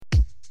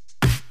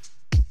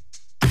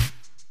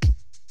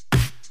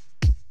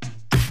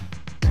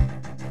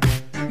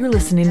You're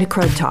listening to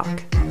Crud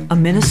Talk, a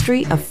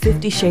ministry of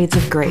 50 Shades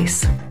of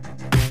Grace.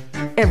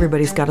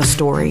 Everybody's got a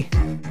story.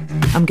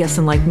 I'm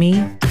guessing like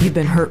me, you've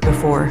been hurt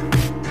before.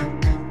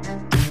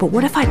 But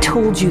what if I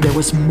told you there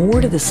was more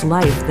to this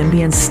life than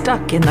being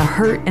stuck in the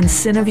hurt and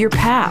sin of your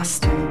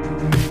past?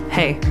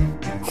 Hey,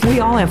 we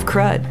all have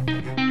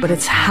crud, but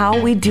it's how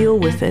we deal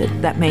with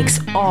it that makes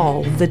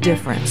all the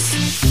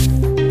difference.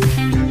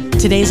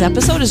 Today's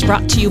episode is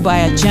brought to you by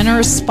a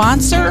generous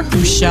sponsor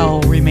who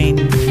shall remain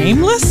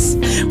nameless.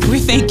 We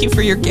thank you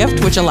for your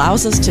gift, which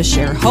allows us to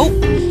share hope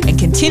and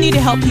continue to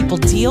help people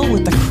deal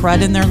with the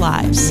crud in their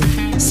lives.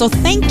 So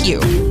thank you.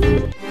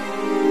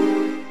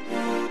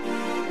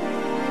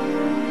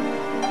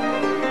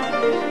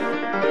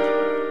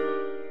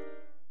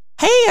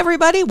 Hey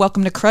everybody,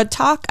 welcome to Crud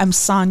Talk. I'm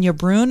Sonia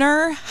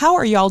Bruner. How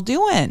are y'all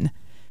doing?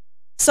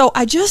 So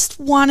I just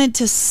wanted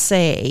to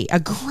say a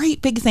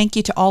great big thank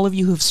you to all of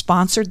you who've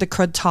sponsored the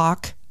Crud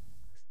Talk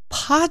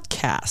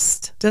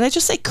podcast. Did I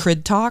just say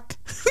Crud Talk?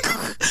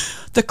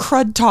 The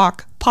Crud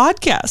Talk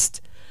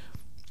podcast.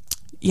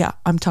 Yeah,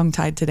 I'm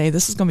tongue-tied today.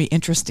 This is going to be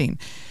interesting.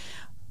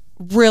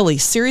 Really,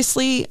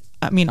 seriously,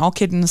 I mean, all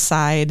kidding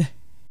aside,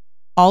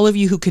 all of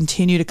you who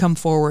continue to come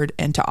forward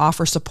and to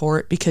offer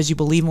support because you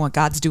believe in what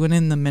God's doing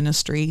in the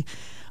ministry,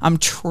 I'm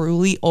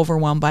truly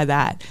overwhelmed by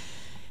that.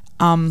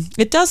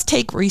 It does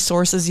take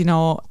resources. You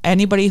know,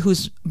 anybody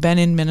who's been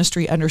in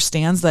ministry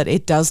understands that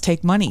it does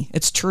take money.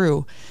 It's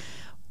true.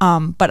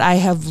 But I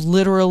have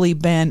literally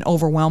been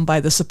overwhelmed by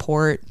the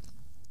support.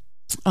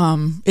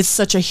 It's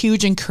such a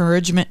huge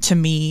encouragement to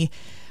me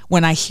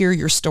when I hear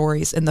your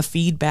stories and the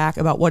feedback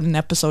about what an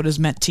episode has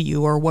meant to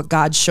you or what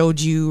God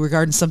showed you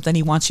regarding something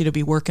he wants you to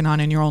be working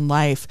on in your own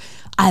life.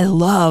 I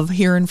love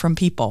hearing from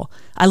people.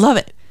 I love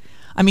it.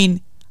 I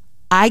mean,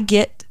 I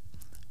get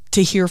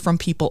to hear from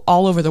people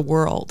all over the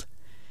world.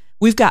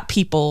 We've got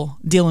people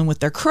dealing with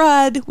their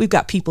crud. We've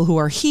got people who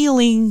are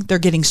healing. They're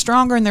getting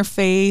stronger in their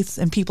faith,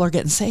 and people are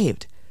getting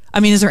saved. I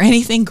mean, is there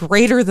anything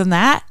greater than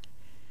that?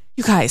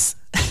 You guys,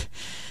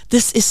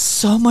 this is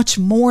so much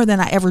more than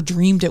I ever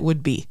dreamed it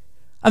would be.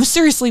 I'm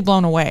seriously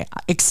blown away.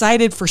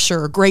 Excited for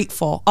sure.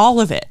 Grateful.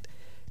 All of it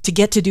to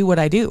get to do what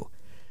I do.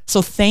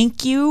 So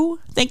thank you.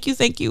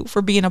 Thank you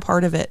for being a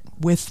part of it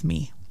with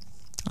me.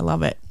 I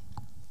love it.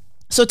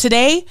 So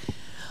today,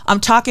 I'm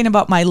talking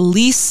about my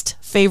least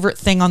favorite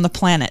thing on the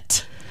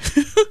planet.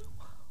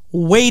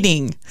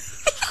 Waiting.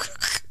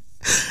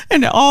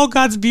 And all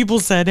God's people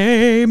said,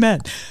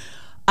 amen.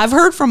 I've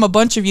heard from a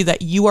bunch of you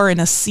that you are in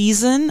a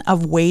season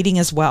of waiting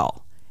as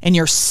well, and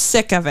you're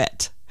sick of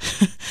it.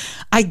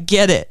 I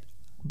get it.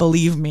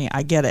 Believe me,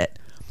 I get it.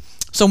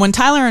 So when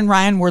Tyler and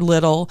Ryan were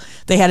little,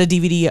 they had a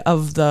DVD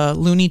of the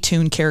Looney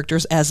Tune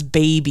characters as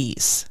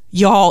babies.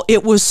 Y'all,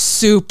 it was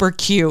super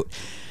cute.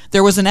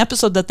 There was an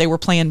episode that they were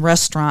playing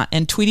restaurant,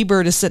 and Tweety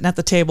Bird is sitting at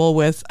the table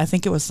with, I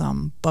think it was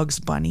Bugs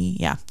Bunny.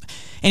 Yeah.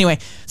 Anyway,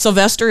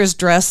 Sylvester is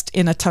dressed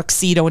in a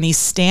tuxedo, and he's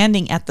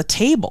standing at the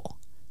table.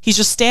 He's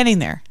just standing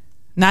there,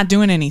 not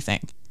doing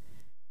anything.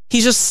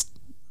 He's just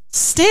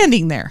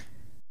standing there.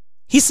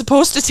 He's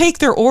supposed to take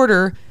their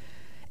order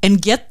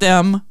and get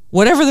them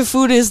whatever the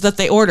food is that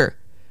they order.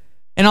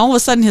 And all of a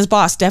sudden, his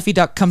boss, Daffy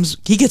Duck, comes.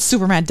 He gets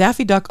super mad.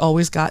 Daffy Duck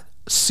always got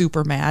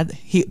super mad.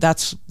 He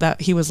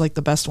was like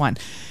the best one.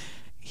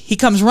 He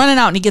comes running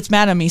out and he gets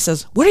mad at me. He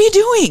says, "What are you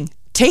doing?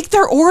 Take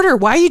their order.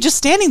 Why are you just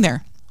standing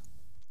there?"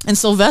 And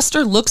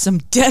Sylvester looks him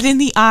dead in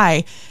the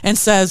eye and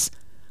says,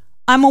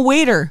 "I'm a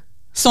waiter,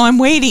 so I'm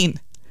waiting."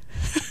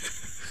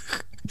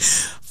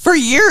 For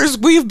years,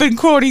 we've been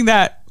quoting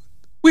that.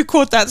 We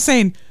quote that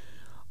saying,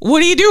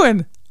 "What are you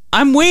doing?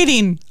 I'm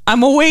waiting.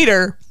 I'm a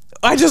waiter."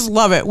 I just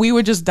love it. We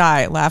would just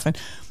die laughing.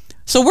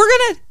 So we're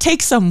going to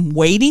take some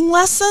waiting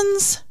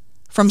lessons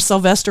from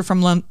Sylvester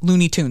from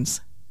Looney Tunes.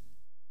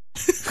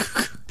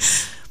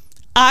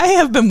 I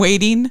have been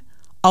waiting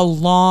a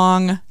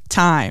long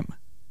time.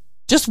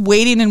 Just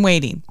waiting and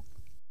waiting.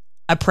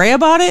 I pray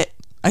about it.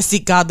 I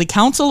seek godly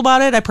counsel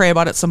about it. I pray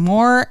about it some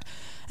more.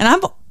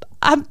 And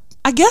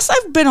I guess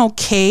I've been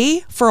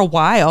okay for a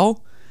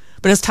while.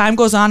 But as time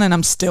goes on and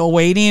I'm still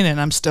waiting and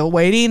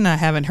I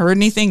haven't heard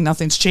anything,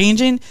 nothing's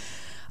changing.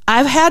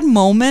 I've had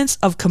moments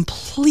of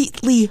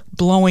completely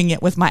blowing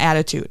it with my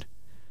attitude,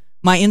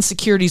 my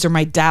insecurities or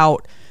my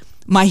doubt,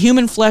 my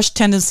human flesh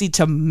tendency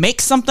to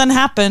make something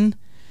happen.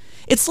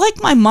 It's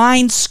like my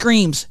mind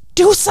screams,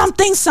 "Do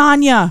something,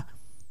 Sonia."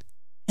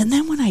 And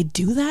then when I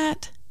do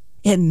that,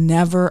 it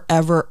never,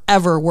 ever,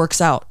 ever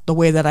works out the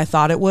way that I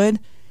thought it would.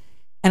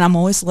 And I'm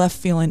always left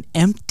feeling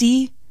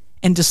empty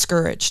and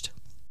discouraged.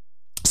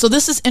 So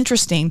this is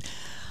interesting.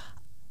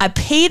 I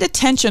paid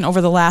attention over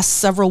the last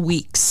several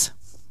weeks,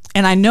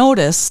 and I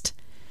noticed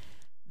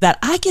that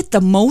I get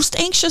the most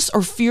anxious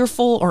or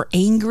fearful or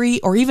angry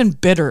or even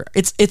bitter.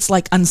 It's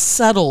like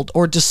unsettled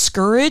or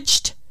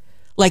discouraged,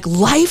 like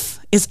life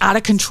is out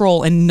of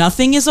control and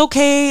nothing is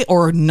okay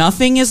or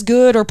nothing is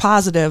good or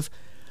positive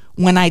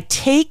when I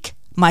take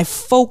my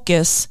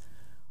focus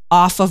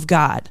off of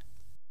God.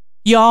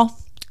 Y'all,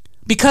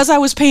 because I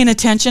was paying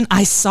attention,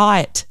 I saw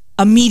it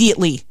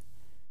immediately.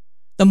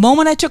 The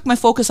moment I took my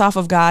focus off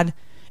of God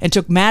and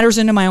took matters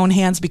into my own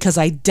hands because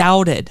I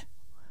doubted.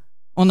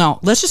 Well, no,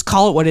 let's just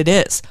call it what it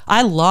is.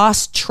 I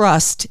lost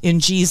trust in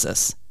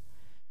Jesus.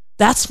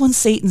 That's when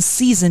Satan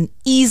sees an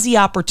easy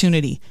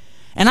opportunity.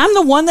 And I'm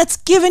the one that's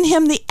given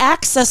him the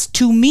access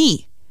to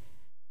me.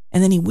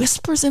 And then he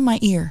whispers in my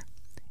ear,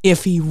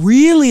 if he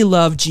really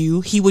loved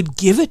you, he would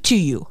give it to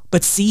you.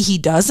 But see, he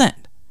doesn't.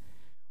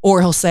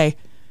 Or he'll say,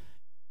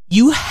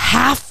 you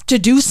have to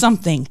do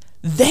something.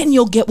 Then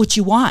you'll get what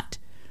you want.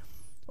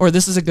 Or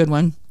this is a good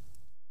one.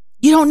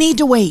 You don't need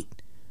to wait.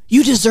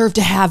 You deserve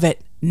to have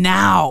it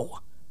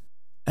now.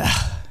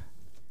 Ugh.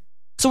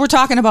 So we're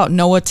talking about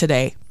Noah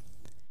today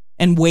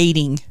and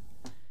waiting.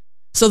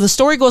 So the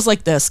story goes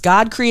like this.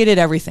 God created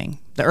everything,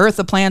 the earth,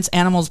 the plants,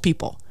 animals,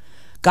 people.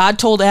 God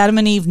told Adam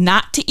and Eve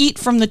not to eat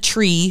from the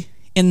tree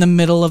in the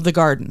middle of the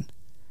garden.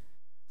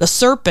 The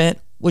serpent,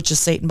 which is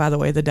Satan, by the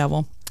way, the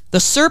devil, the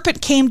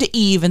serpent came to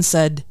Eve and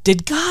said,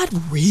 did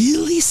God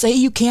really say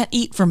you can't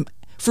eat from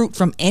fruit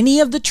from any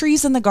of the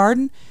trees in the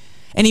garden?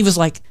 And Eve was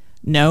like,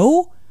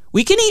 no,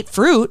 we can eat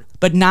fruit,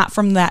 but not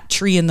from that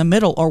tree in the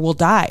middle or we'll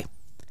die.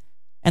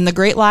 And the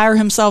great liar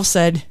himself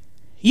said,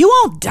 you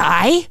won't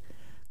die.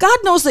 God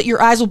knows that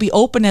your eyes will be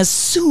open as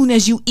soon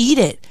as you eat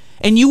it,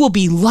 and you will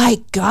be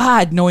like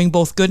God, knowing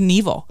both good and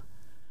evil.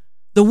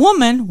 The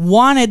woman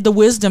wanted the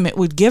wisdom it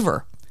would give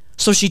her,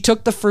 so she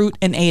took the fruit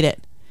and ate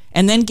it,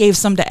 and then gave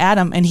some to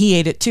Adam, and he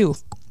ate it too.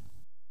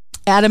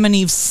 Adam and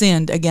Eve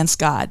sinned against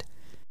God.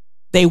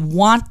 They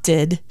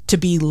wanted to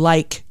be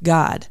like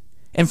God,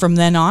 and from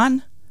then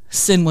on,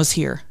 sin was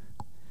here.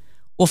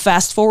 Well,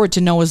 fast forward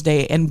to Noah's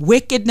day, and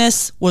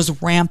wickedness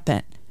was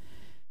rampant.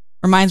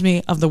 Reminds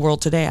me of the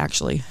world today,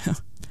 actually.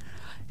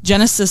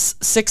 Genesis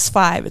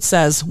 6:5, it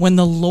says, when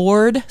the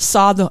Lord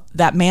saw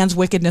that man's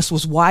wickedness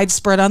was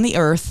widespread on the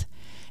earth,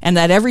 and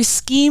that every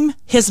scheme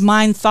his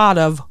mind thought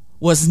of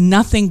was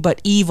nothing but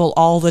evil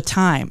all the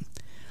time.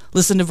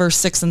 Listen to verse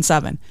 6 and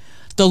 7.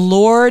 The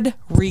Lord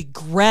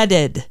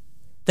regretted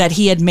that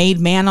he had made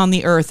man on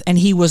the earth, and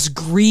he was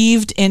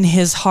grieved in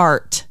his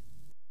heart.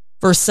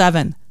 Verse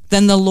 7.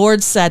 Then the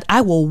Lord said,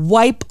 I will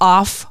wipe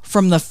off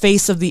from the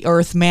face of the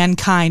earth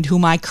mankind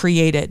whom I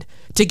created,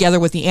 together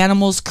with the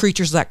animals,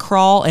 creatures that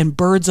crawl, and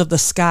birds of the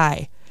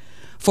sky.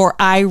 For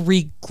I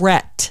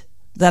regret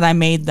that I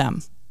made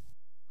them.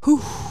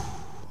 Whew.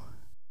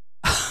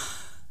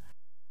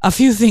 A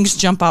few things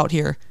jump out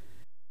here.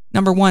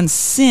 Number one,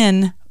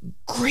 sin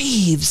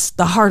grieves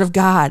the heart of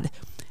God.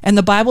 And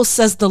the Bible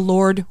says the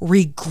Lord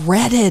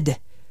regretted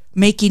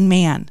making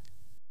man.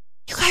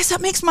 You guys,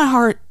 that makes my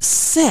heart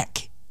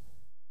sick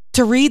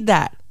to read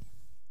that.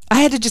 I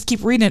had to just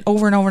keep reading it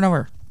over and over and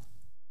over.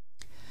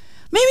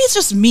 Maybe it's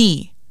just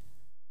me,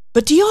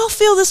 but do you all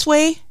feel this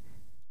way?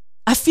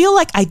 I feel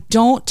like I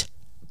don't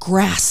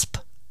grasp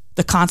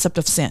the concept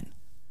of sin.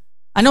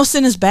 I know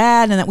sin is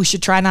bad and that we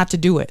should try not to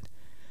do it.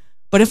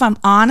 But if I'm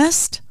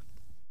honest,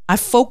 I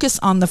focus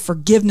on the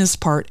forgiveness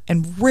part,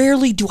 and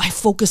rarely do I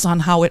focus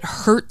on how it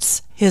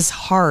hurts his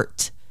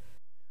heart.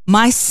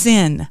 My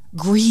sin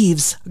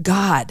grieves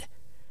God.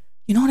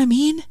 You know what I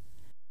mean?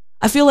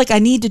 I feel like I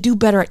need to do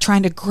better at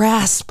trying to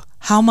grasp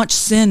how much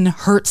sin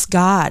hurts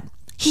God.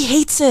 He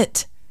hates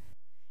it.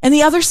 And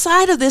the other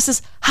side of this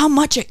is how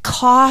much it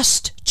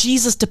cost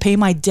Jesus to pay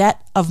my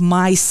debt of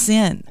my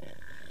sin.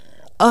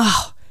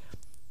 Ugh.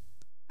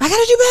 I got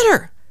to do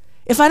better.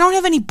 If I don't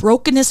have any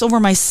brokenness over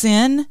my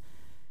sin,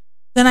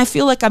 then I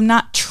feel like I'm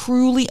not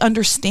truly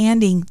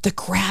understanding the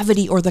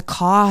gravity or the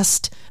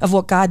cost of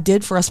what God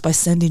did for us by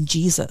sending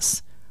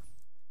Jesus.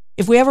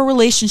 If we have a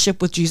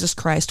relationship with Jesus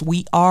Christ,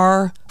 we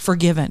are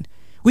forgiven.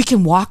 We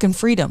can walk in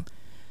freedom.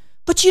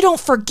 But you don't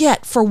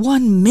forget for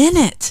 1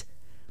 minute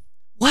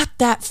what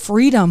that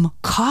freedom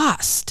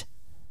cost.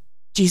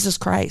 Jesus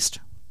Christ.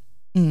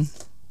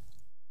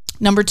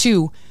 Number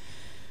two,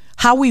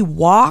 how we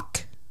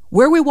walk,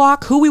 where we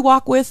walk, who we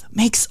walk with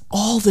makes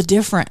all the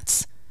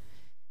difference.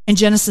 In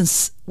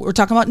Genesis, we're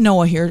talking about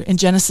Noah here. In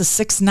Genesis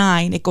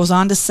 6:9, it goes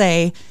on to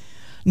say,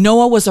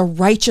 Noah was a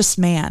righteous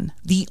man,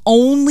 the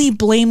only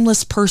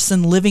blameless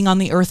person living on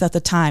the earth at the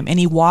time, and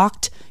he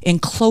walked in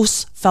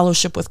close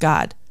fellowship with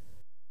God.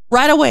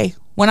 Right away,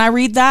 when I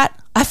read that,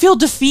 I feel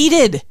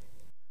defeated.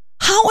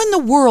 How in the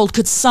world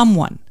could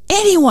someone,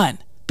 anyone,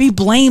 be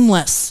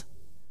blameless?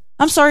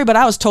 I'm sorry, but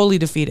I was totally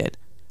defeated.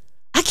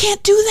 I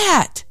can't do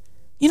that.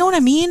 You know what I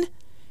mean?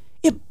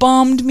 It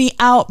bummed me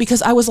out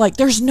because I was like,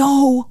 there's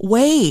no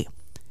way.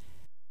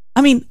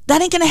 I mean,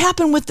 that ain't going to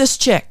happen with this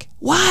chick.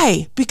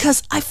 Why?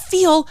 Because I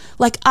feel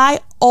like I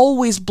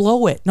always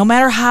blow it, no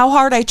matter how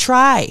hard I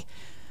try.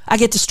 I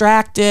get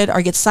distracted or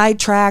I get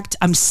sidetracked.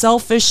 I'm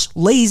selfish,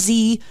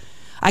 lazy.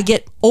 I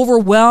get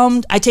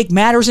overwhelmed. I take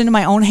matters into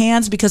my own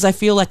hands because I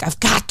feel like I've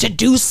got to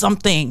do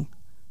something,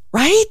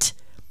 right?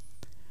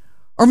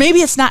 Or maybe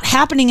it's not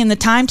happening in the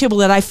timetable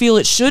that I feel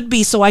it should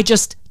be, so I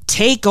just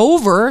take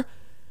over.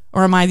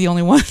 Or am I the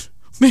only one?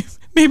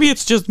 Maybe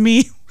it's just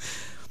me.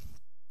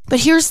 But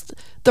here's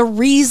the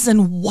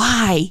reason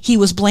why he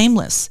was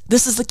blameless.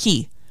 This is the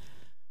key.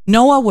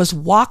 Noah was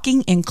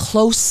walking in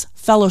close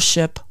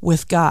fellowship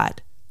with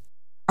God.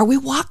 Are we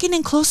walking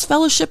in close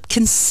fellowship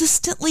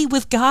consistently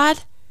with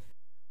God?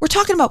 We're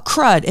talking about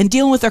crud and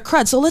dealing with our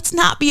crud. So let's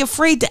not be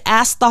afraid to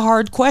ask the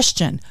hard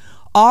question.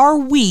 Are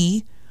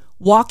we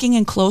walking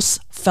in close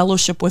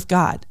fellowship with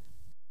God?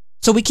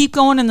 So we keep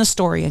going in the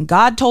story, and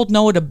God told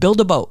Noah to build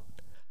a boat.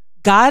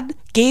 God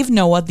gave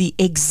Noah the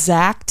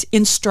exact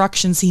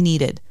instructions he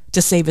needed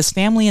to save his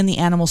family and the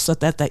animals so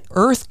that the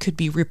earth could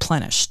be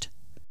replenished.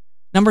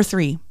 Number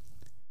 3,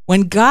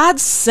 when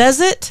God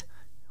says it,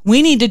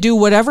 we need to do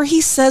whatever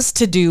he says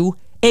to do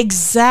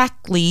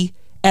exactly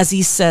as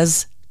he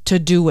says to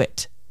do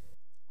it.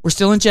 We're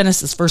still in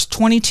Genesis. Verse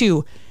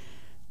 22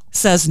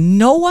 says,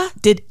 Noah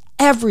did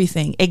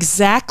everything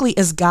exactly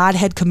as God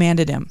had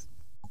commanded him.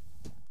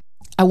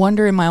 I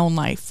wonder in my own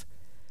life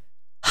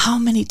how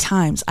many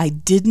times I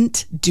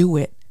didn't do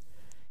it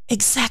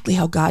exactly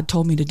how God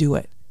told me to do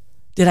it.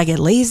 Did I get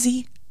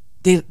lazy?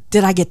 Did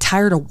I get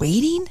tired of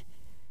waiting?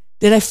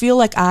 Did I feel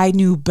like I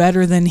knew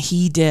better than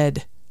he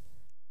did?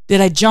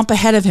 Did I jump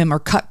ahead of him or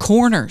cut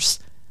corners?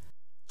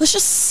 Let's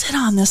just sit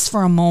on this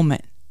for a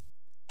moment.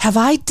 Have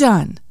I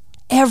done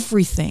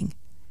everything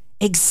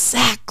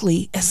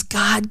exactly as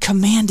God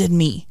commanded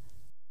me?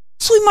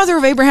 Sweet mother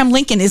of Abraham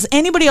Lincoln, is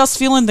anybody else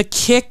feeling the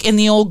kick in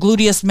the old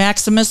gluteus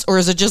maximus, or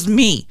is it just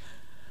me?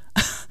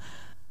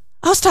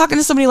 I was talking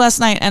to somebody last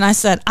night and I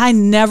said, I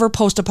never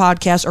post a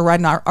podcast or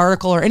write an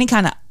article or any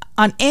kind of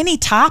on any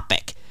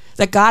topic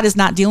that God is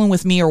not dealing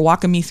with me or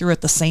walking me through at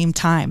the same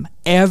time,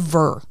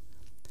 ever.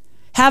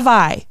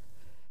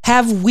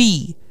 Have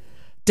we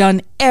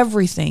done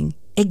everything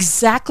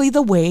exactly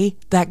the way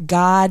that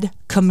God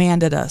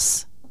commanded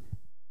us?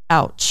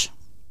 Ouch.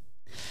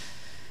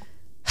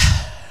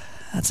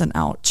 That's an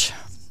ouch.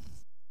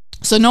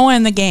 So Noah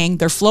and the gang,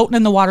 they're floating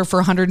in the water for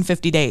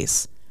 150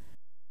 days.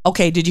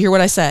 Okay, did you hear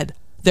what I said?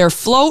 They're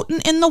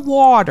floating in the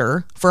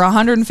water for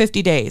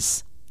 150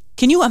 days.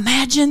 Can you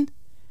imagine?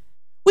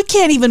 We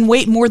can't even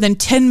wait more than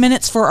 10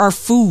 minutes for our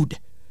food.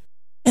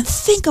 And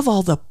think of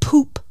all the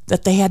poop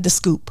that they had to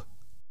scoop.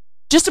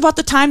 Just about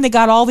the time they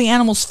got all the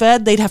animals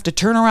fed, they'd have to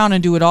turn around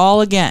and do it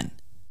all again.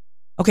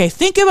 Okay,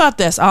 think about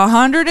this.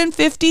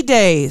 150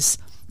 days.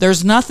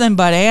 There's nothing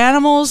but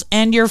animals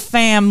and your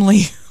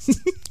family.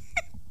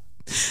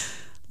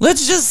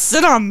 Let's just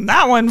sit on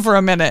that one for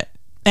a minute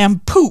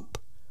and poop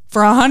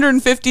for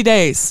 150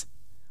 days.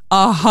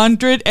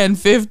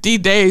 150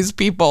 days,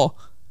 people.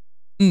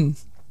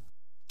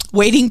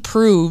 Waiting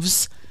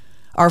proves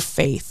our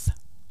faith.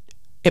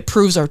 It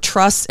proves our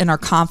trust and our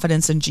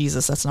confidence in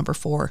Jesus. That's number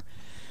 4.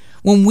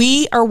 When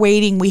we are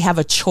waiting, we have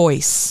a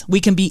choice.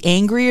 We can be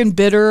angry and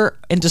bitter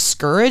and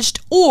discouraged,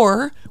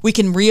 or we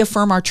can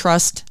reaffirm our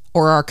trust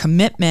or our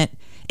commitment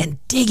and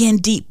dig in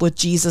deep with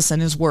Jesus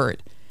and his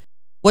word.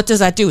 What does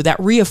that do? That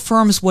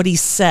reaffirms what he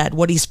said,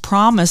 what he's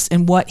promised,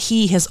 and what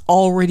he has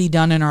already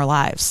done in our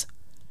lives.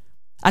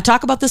 I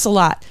talk about this a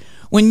lot.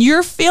 When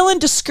you're feeling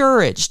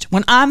discouraged,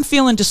 when I'm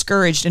feeling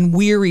discouraged and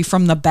weary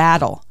from the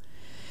battle,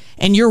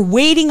 and you're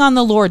waiting on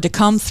the Lord to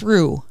come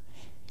through,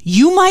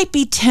 you might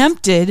be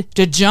tempted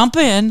to jump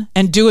in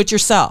and do it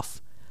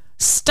yourself.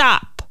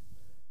 Stop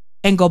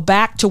and go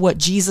back to what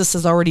Jesus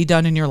has already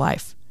done in your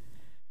life.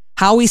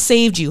 How he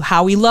saved you,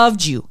 how he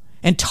loved you,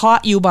 and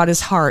taught you about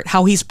his heart,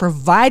 how he's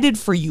provided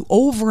for you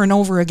over and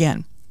over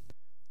again.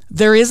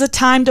 There is a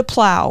time to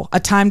plow, a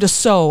time to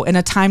sow, and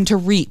a time to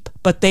reap,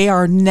 but they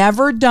are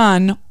never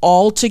done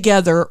all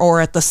together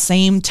or at the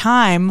same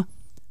time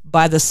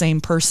by the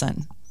same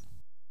person.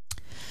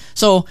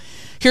 So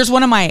here's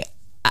one of my,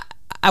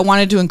 I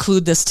wanted to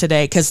include this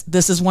today because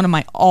this is one of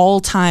my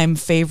all-time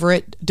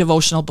favorite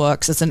devotional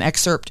books. It's an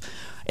excerpt.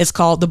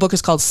 The book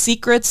is called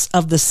Secrets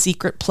of the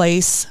Secret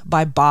Place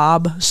by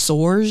Bob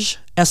Sorge,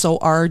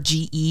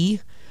 S-O-R-G-E.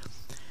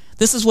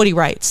 This is what he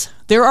writes.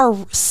 There are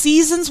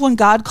seasons when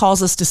God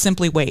calls us to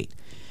simply wait.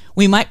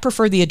 We might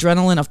prefer the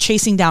adrenaline of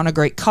chasing down a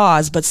great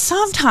cause, but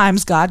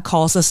sometimes God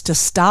calls us to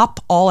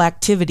stop all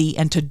activity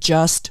and to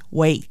just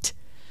wait.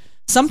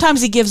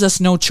 Sometimes he gives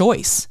us no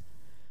choice.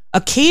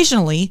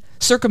 Occasionally,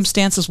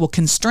 circumstances will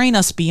constrain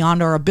us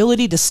beyond our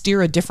ability to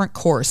steer a different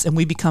course, and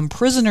we become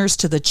prisoners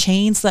to the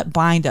chains that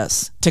bind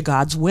us to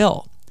God's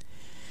will.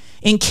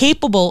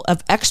 Incapable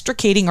of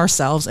extricating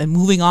ourselves and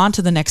moving on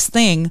to the next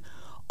thing,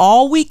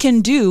 all we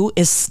can do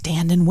is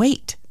stand and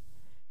wait.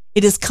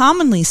 It is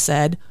commonly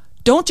said,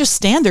 don't just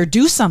stand there,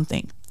 do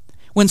something.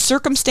 When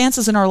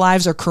circumstances in our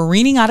lives are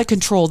careening out of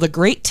control, the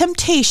great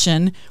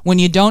temptation when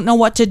you don't know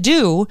what to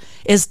do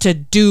is to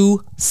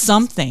do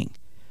something.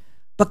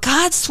 But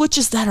God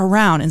switches that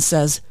around and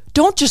says,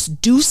 don't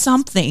just do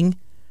something,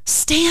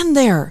 stand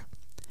there.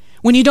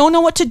 When you don't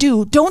know what to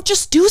do, don't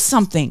just do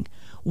something.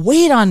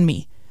 Wait on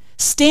me.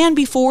 Stand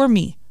before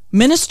me.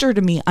 Minister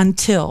to me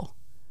until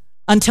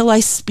I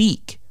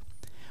speak.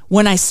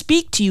 When I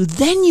speak to you,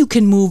 then you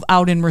can move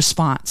out in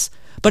response.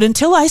 But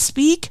until I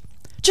speak,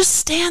 just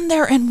stand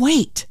there and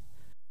wait.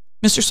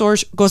 Mr.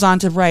 Sorge goes on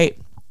to write,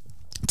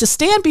 to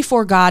stand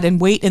before God and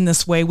wait in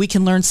this way, we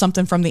can learn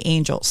something from the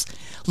angels.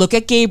 Look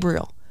at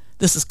Gabriel.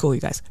 This is cool, you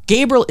guys.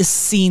 Gabriel is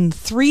seen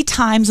 3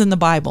 times in the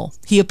Bible.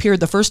 He appeared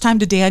the first time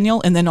to Daniel,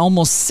 and then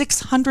almost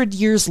 600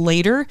 years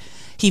later,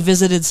 he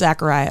visited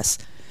Zacharias.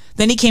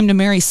 Then he came to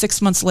Mary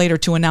 6 months later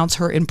to announce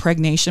her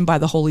impregnation by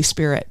the Holy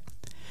Spirit.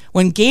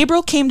 When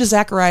Gabriel came to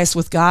Zacharias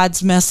with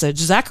God's message,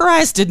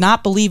 Zacharias did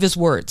not believe his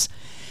words.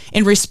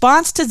 In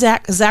response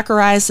to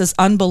Zacharias'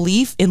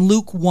 unbelief, in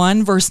Luke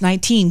 1, verse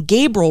 19,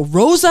 Gabriel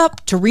rose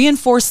up to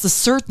reinforce the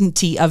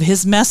certainty of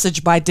his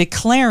message by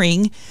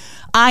declaring,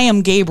 "I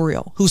am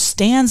Gabriel, who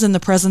stands in the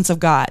presence of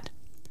God."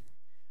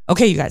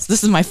 Okay, you guys,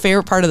 this is my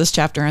favorite part of this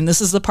chapter, and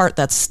this is the part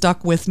that's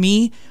stuck with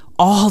me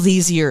all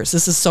these years.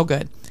 This is so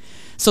good.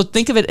 So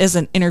think of it as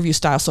an interview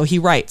style. So he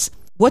writes,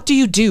 "What do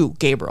you do,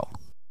 Gabriel?"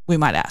 We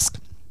might ask.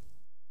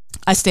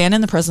 "I stand in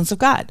the presence of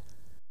God."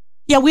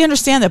 Yeah, we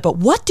understand that, but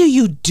what do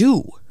you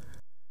do?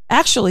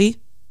 Actually,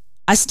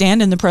 I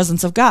stand in the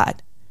presence of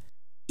God.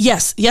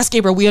 Yes,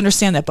 Gabriel, we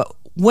understand that, but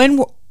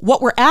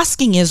what we're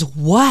asking is,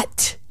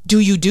 what do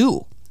you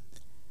do?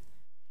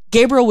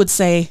 Gabriel would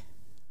say,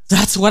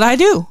 "That's what I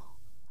do.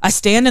 I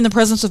stand in the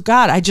presence of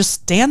God. I just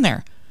stand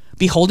there,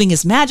 beholding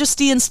his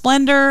majesty and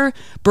splendor,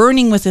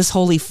 burning with his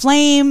holy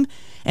flame,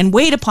 and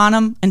wait upon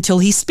him until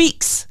he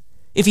speaks.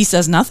 If he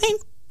says nothing,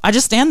 I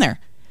just stand there.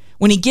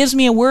 When he gives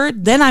me a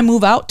word, then I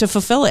move out to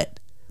fulfill it.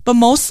 But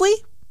mostly,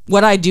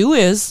 what I do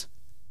is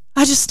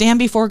I just stand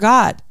before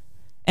God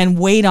and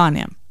wait on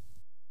him."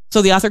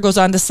 So the author goes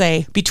on to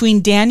say,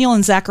 between Daniel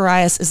and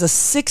Zacharias is a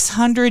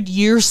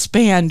 600-year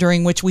span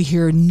during which we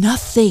hear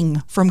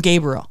nothing from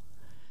Gabriel.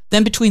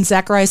 Then between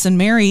Zacharias and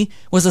Mary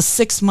was a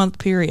 6-month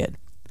period.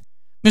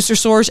 Mr.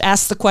 Sorge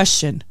asked the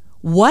question,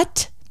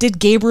 what did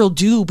Gabriel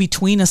do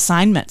between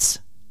assignments?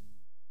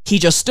 He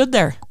just stood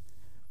there.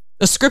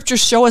 The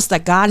scriptures show us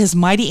that God has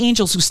mighty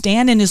angels who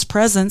stand in his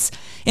presence,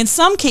 in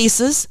some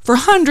cases for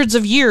hundreds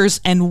of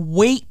years, and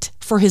wait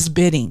for his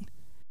bidding.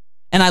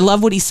 And I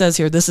love what he says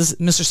here. This is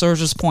Mr.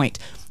 Sorge's point.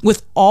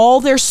 With all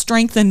their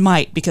strength and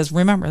might, because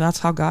remember, that's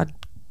how God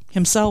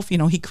himself,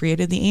 he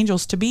created the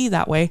angels to be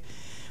that way.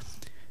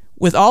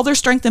 With all their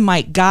strength and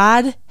might,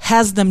 God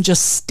has them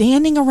just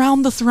standing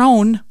around the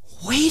throne,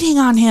 waiting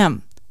on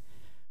him.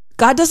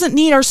 God doesn't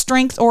need our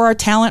strength or our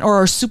talent or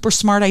our super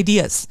smart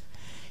ideas.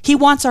 He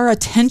wants our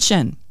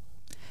attention.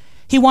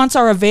 He wants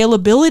our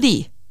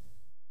availability.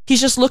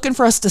 He's just looking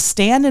for us to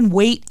stand and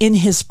wait in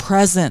his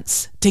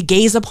presence, to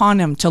gaze upon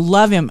him, to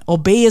love him,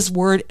 obey his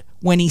word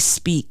when he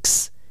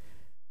speaks.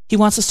 He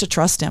wants us to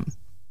trust him.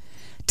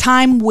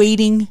 Time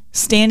waiting,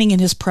 standing in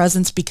his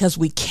presence because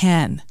we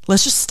can.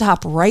 Let's just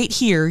stop right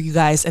here, you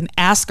guys, and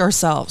ask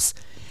ourselves,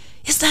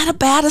 is that a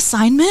bad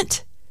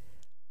assignment?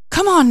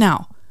 Come on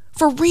now,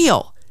 for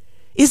real.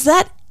 Is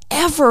that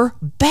ever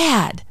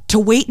bad to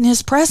wait in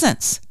his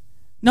presence?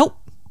 Nope,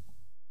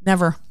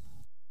 never.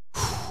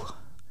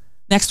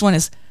 Next one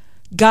is,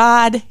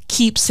 God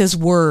keeps his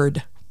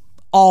word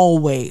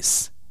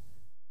always.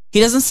 He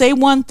doesn't say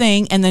one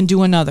thing and then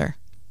do another.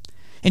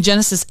 In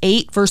Genesis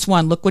 8, verse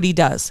 1, look what he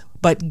does.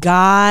 But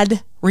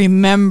God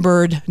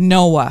remembered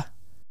Noah.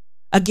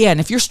 Again,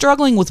 if you're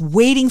struggling with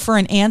waiting for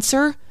an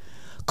answer,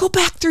 go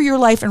back through your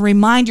life and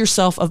remind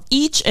yourself of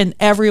each and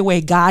every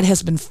way God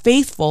has been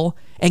faithful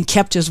and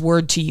kept his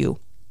word to you.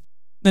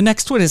 The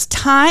next one is,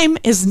 time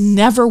is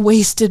never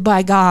wasted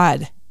by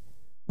God.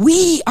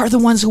 We are the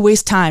ones who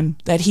waste time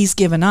that he's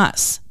given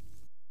us.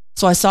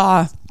 So I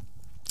saw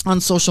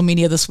on social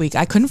media this week,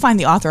 I couldn't find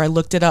the author. I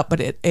looked it up,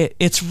 but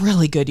it's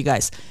really good, you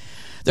guys.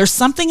 There's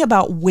something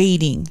about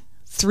waiting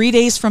 3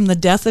 days from the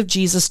death of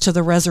Jesus to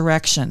the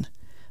resurrection.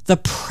 The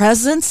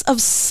presence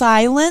of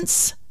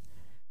silence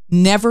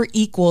never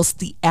equals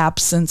the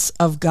absence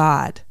of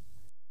God.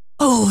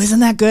 Oh,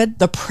 isn't that good?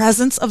 The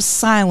presence of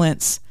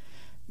silence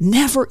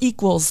never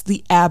equals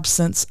the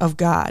absence of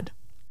God.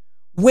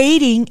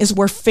 Waiting is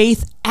where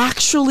faith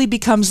actually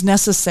becomes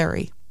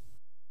necessary.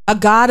 A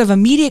God of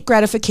immediate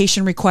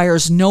gratification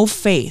requires no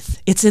faith.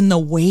 It's in the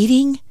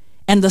waiting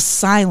and the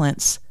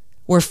silence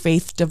where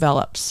faith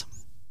develops.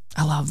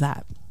 I love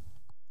that.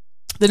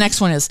 The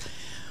next one is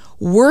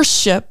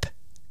worship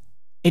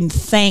and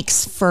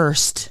thanks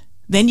first.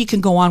 Then you can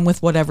go on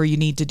with whatever you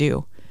need to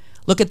do.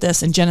 Look at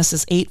this in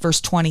Genesis 8, verse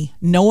 20.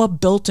 Noah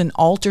built an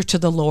altar to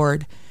the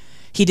Lord.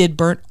 He did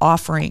burnt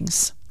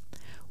offerings.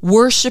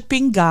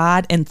 Worshiping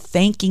God and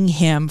thanking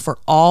him for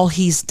all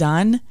he's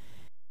done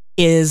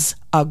is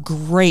a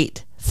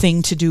great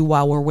thing to do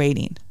while we're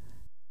waiting.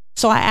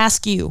 So I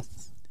ask you,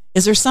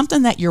 is there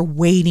something that you're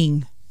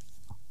waiting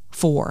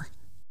for?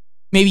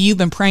 Maybe you've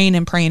been praying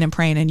and praying and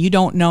praying, and you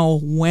don't know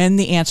when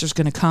the answer is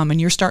going to come, and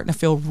you're starting to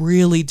feel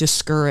really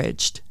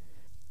discouraged.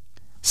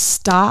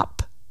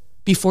 Stop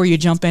before you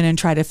jump in and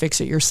try to fix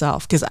it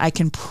yourself, because I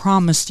can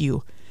promise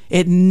you,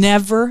 it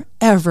never,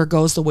 ever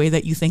goes the way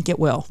that you think it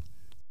will.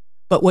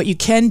 But what you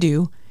can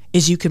do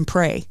is you can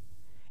pray,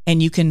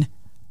 and you can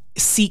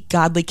seek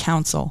godly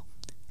counsel,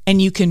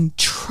 and you can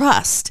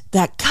trust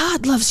that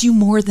God loves you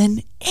more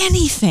than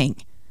anything,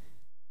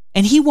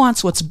 and he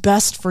wants what's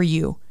best for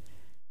you.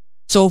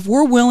 So if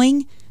we're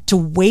willing to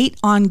wait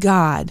on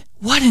God,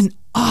 what an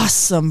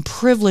awesome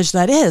privilege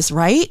that is,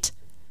 right?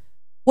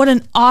 What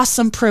an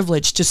awesome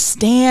privilege to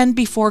stand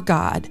before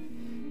God,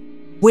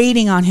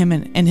 waiting on Him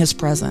in His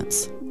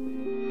presence.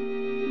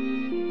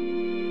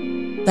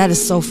 That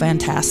is so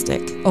fantastic.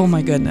 Oh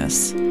my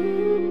goodness.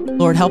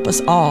 Lord, help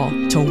us all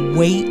to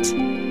wait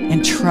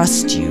and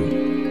trust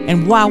You.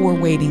 And while we're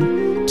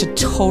waiting, to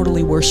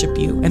totally worship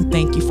You and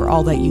thank You for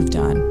all that You've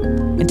done.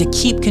 And to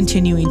keep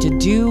continuing to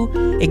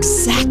do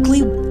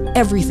exactly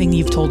everything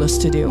You've told us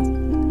to do.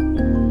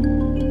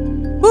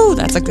 Woo,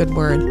 that's a good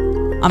word.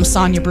 I'm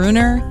Sonia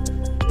Bruner.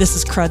 This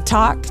is Crud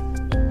Talk.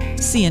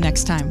 See you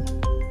next time.